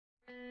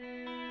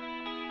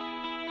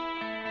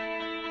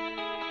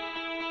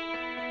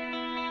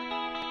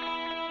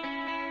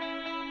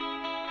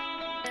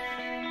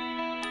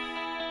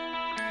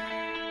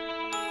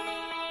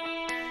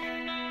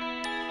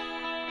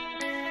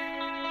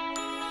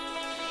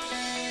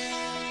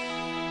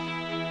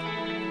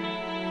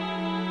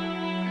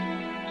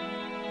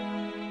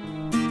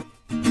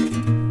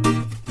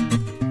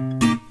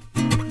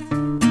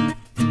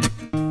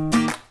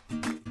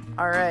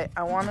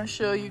want to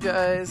show you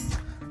guys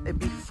a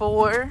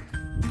before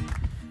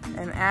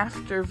and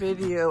after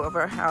video of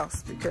our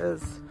house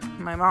because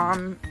my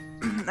mom,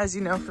 as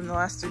you know from the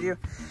last video,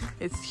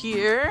 is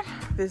here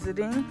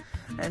visiting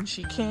and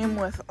she came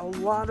with a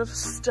lot of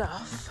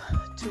stuff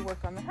to work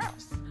on the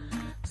house.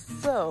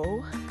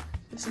 So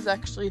this is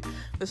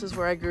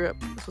where I grew up.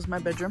 This was my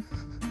bedroom.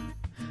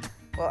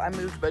 Well, I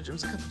moved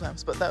bedrooms a couple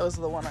times, but that was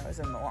the one I was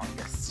in the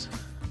longest.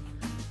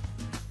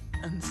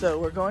 And so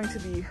we're going to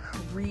be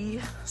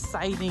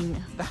re-siding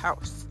the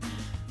house.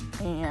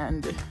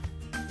 And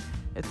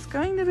it's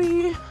going to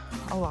be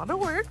a lot of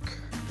work.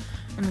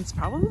 And it's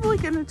probably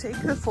going to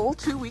take the full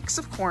 2 weeks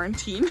of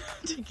quarantine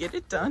to get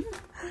it done.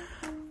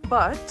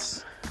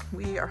 But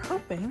we are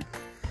hoping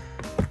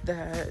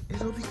that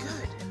it'll be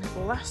good and it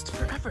will last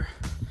forever.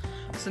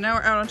 So now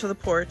we're out onto the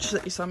porch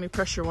that you saw me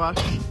pressure wash.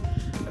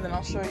 And then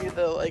I'll show you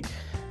the,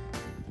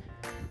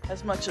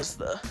 as much as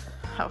the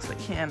house I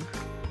can.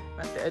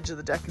 I'm at the edge of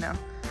the deck now.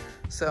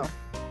 So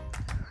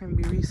we're gonna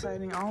be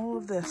re-siding all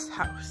of this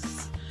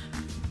house.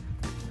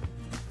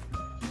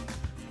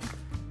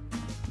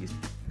 It's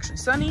actually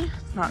sunny,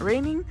 it's not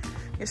raining.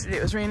 Yesterday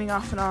it was raining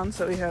off and on,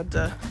 so we had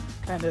to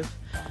kind of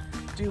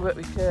do what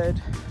we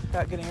could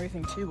without getting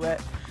everything too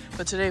wet.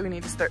 But today we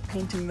need to start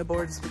painting the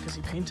boards because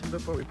we paint them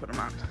before we put them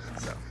on.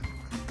 So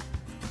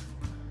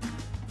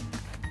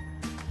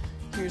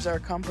here's our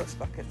compost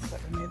buckets that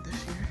we made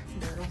this year,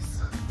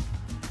 barrels.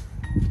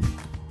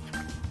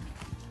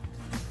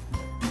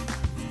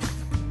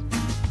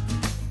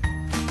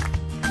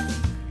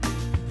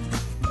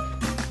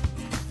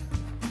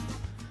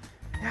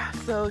 Yeah,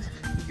 so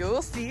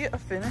you'll see a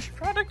finished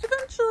product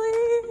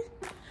eventually.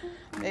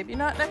 Maybe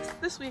not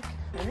this week,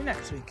 maybe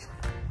next week.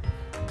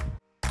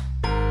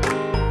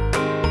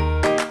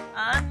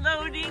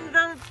 Unloading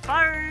the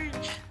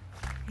barge.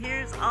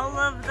 Here's all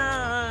of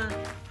the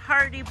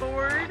hardy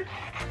board.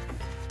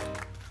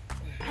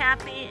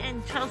 Pappy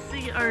and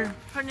Chelsea are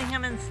putting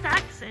him in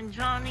stacks and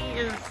Johnny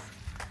is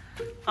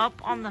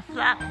up on the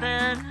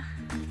flatbed.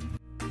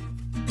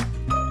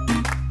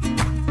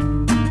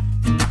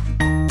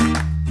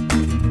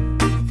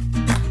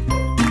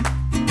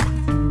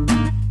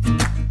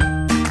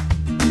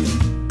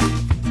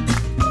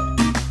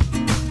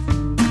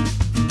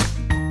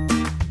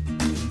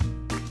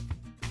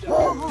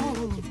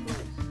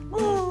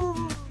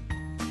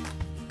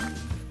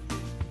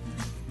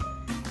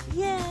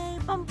 Yay,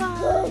 bum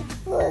bum!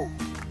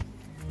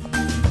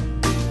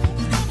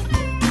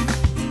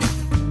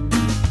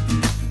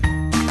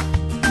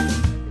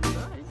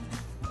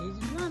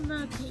 Here's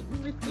Mama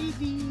painting with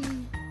baby.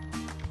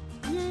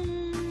 Yay!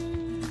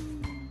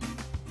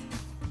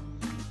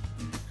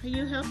 Are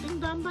you helping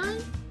Bum Bum?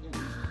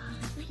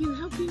 Are you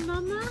helping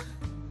Mama?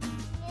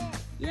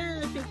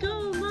 Yeah. Yeah,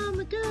 go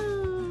Mama,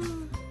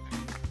 go!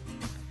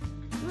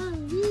 Wow,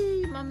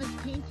 wee! Mama's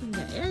painting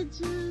the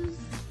edges.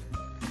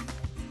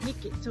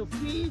 Make it so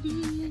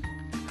pretty.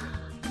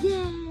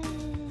 Yay!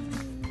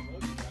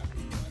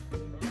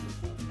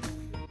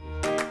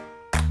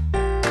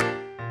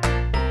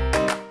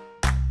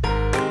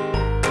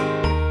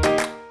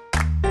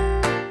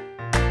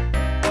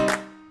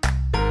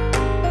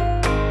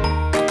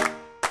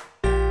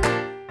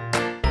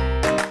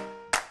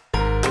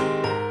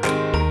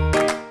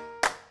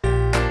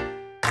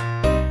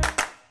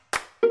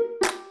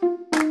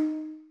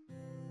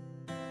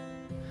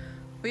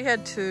 We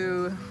had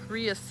to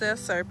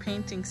reassess our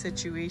painting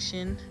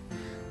situation.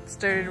 It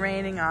started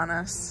raining on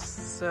us,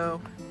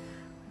 so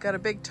we got a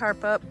big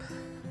tarp up.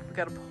 We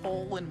got a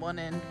hole in one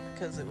end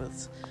because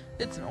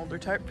it's an older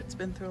tarp. It's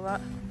been through a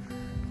lot.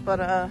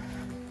 But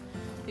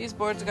these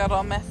boards got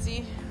all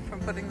messy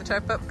from putting the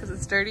tarp up because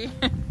it's dirty.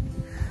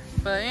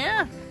 But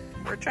yeah,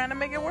 we're trying to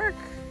make it work.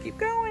 Keep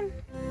going.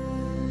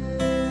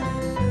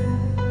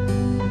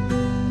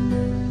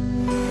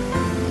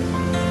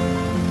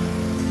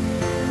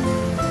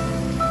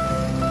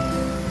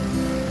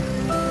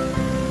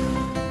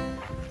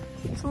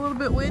 It's a little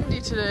bit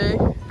windy today.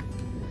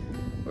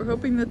 We're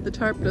hoping that the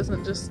tarp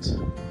doesn't just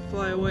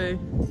fly away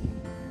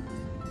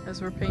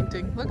as we're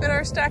painting. Look at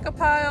our stack of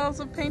piles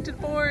of painted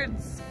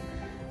boards.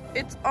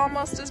 It's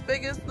almost as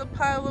big as the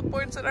pile of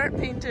boards that aren't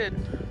painted.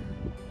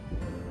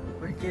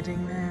 We're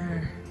getting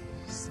there,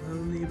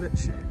 slowly but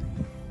surely.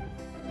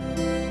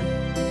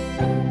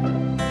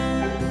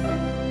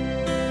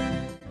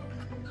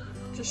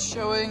 Just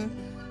showing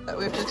that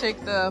we have to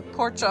take the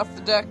porch off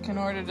the deck in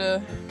order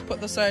to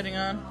put the siding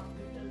on.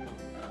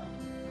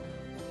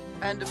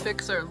 And to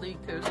fix our leak.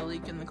 There's a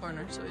leak in the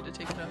corner, so we had to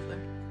take it off there.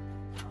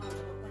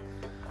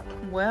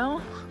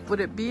 Well, would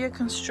it be a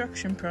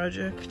construction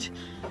project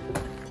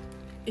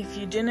if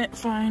you didn't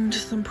find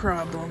some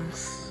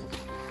problems?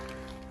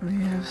 We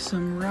have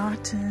some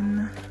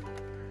rotten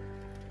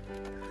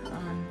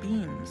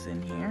beams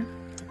in here,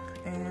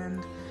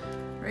 and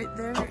right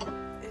there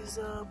is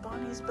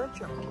Bonnie's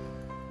bedroom.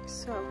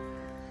 So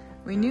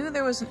we knew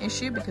there was an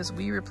issue because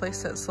we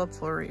replaced that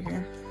subfloor right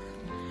here.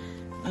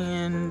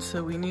 And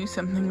so we knew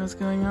something was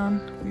going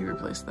on, we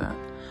replaced that.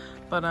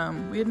 But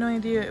we had no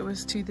idea it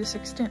was to this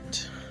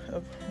extent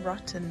of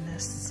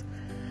rottenness.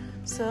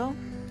 So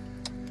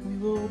we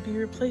will be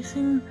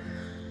replacing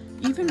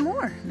even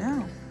more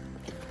now.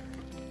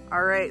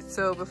 All right,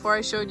 so before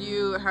I showed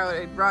you how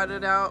I brought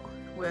it out,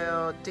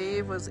 well,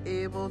 Dave was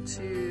able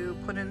to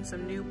put in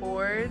some new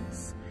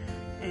boards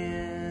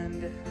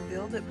and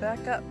build it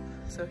back up.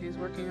 So he's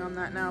working on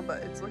that now,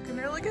 but it's looking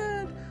really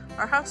good.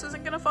 Our house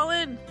isn't gonna fall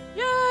in.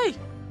 Yay!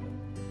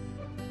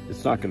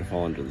 It's not gonna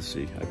fall into the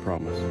sea, I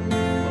promise.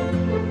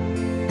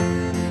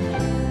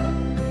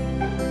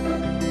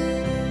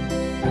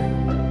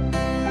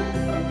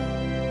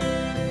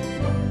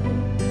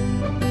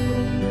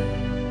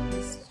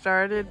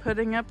 Started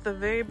putting up the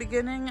very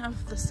beginning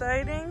of the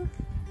siding.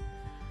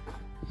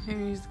 Here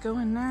he's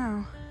going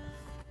now.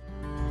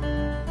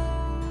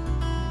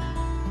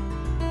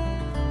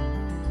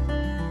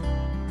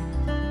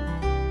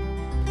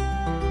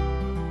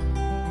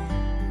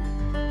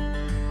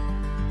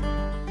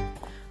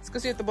 Let's go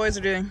see what the boys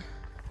are doing,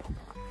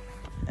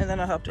 and then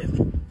I'll help Dave.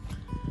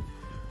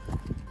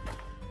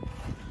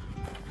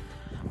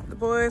 The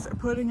boys are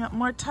putting up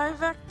more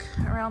Tyvek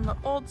around the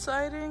old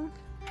siding,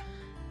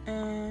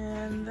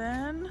 and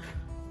then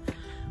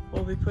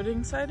we'll be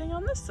putting siding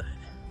on this side.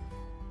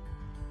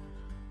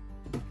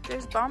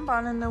 There's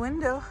Bonbon in the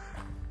window,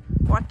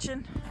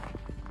 watching.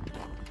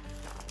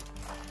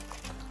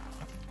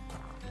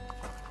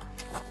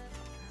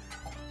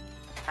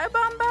 Hi,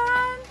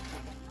 Bonbon.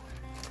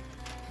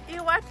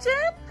 You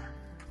watching?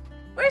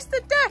 Where's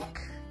the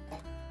deck?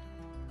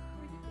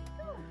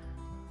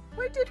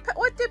 What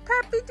did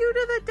Pappy do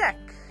to the deck?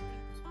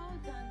 All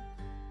done.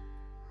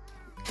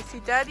 Is he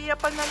Daddy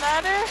up on the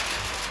ladder?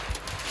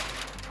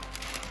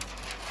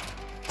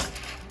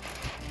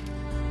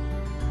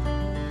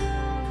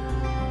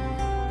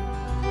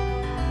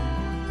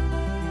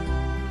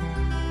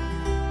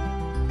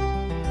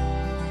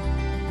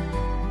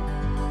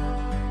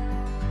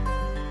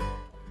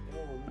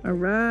 All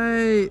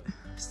right,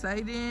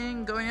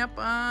 siding going up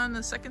on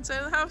the second side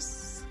of the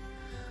house.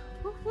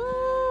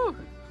 Woohoo!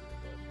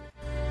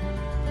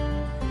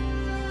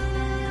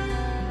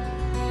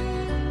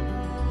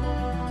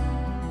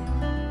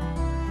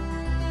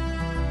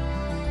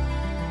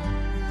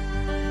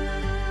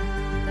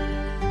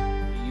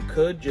 You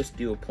could just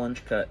do a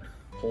plunge cut,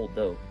 hold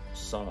the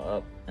saw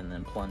up, and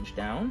then plunge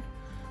down,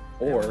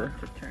 or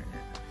Turn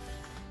it.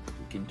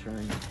 you can turn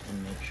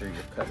and make sure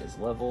your cut is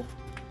level.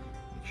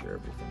 Make sure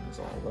everything is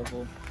all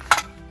level,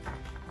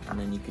 and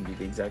then you can do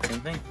the exact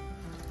same thing.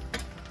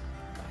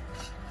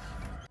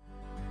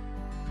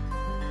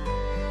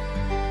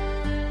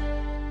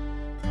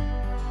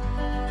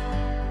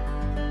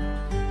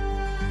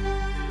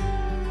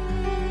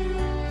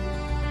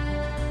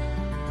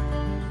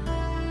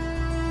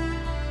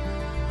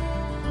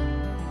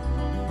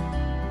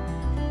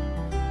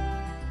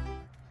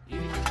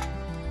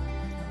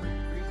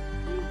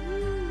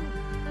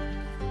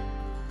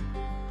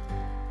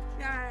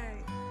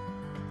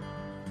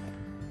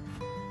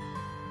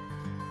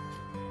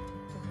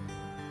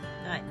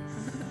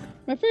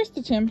 My first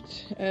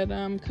attempt at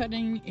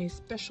cutting a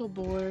special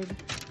board.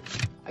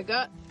 I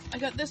got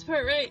this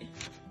part right.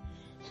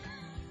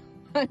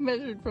 I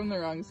measured from the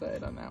wrong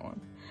side on that one.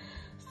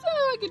 So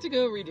I get to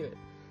go redo it.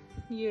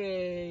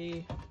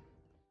 Yay.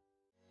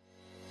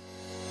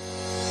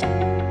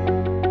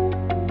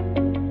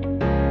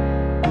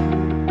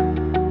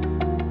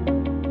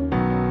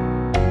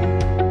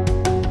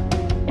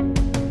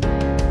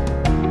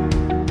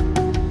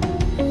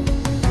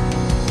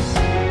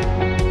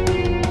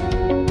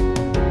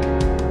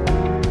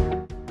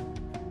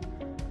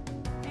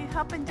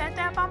 Helping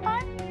Dada,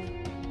 Bonbon?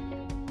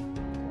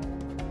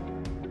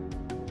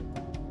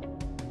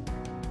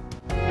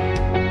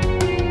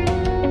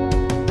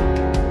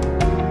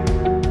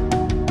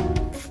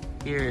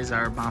 Here is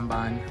our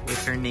Bonbon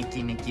with her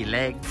nicky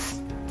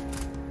legs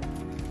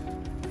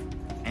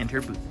and her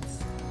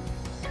boots.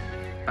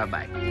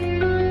 Bye-bye.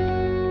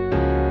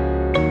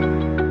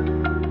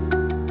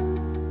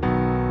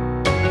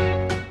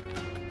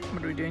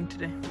 What are we doing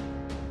today?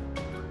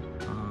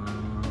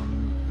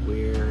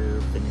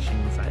 We're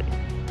finishing the siding.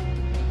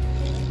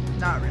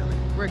 Not really.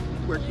 We're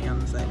working on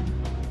the siding.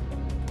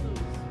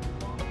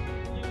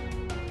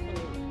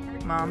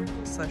 Mom /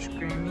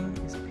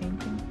 Grammy is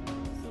painting,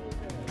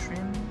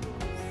 trim.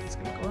 It's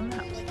gonna go in the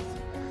house.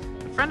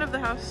 The front of the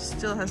house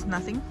still has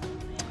nothing,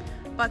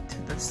 but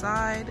the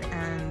side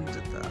and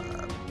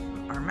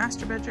our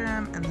master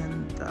bedroom and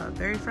then the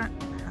very front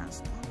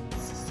has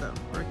lots. So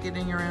we're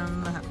getting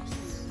around the house.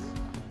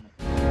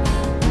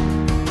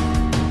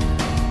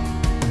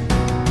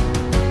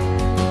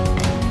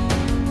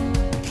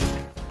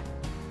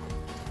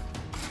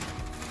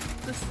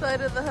 This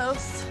side of the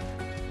house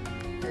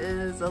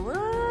is a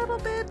little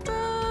bit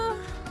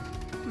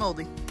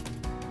moldy.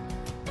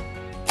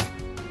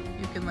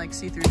 You can like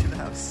see through to the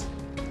house.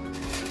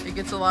 It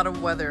gets a lot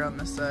of weather on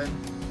this side.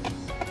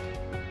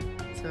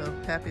 So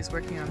Pappy's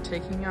working on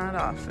taking it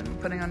off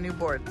and putting on new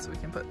boards so we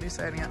can put new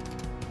siding up.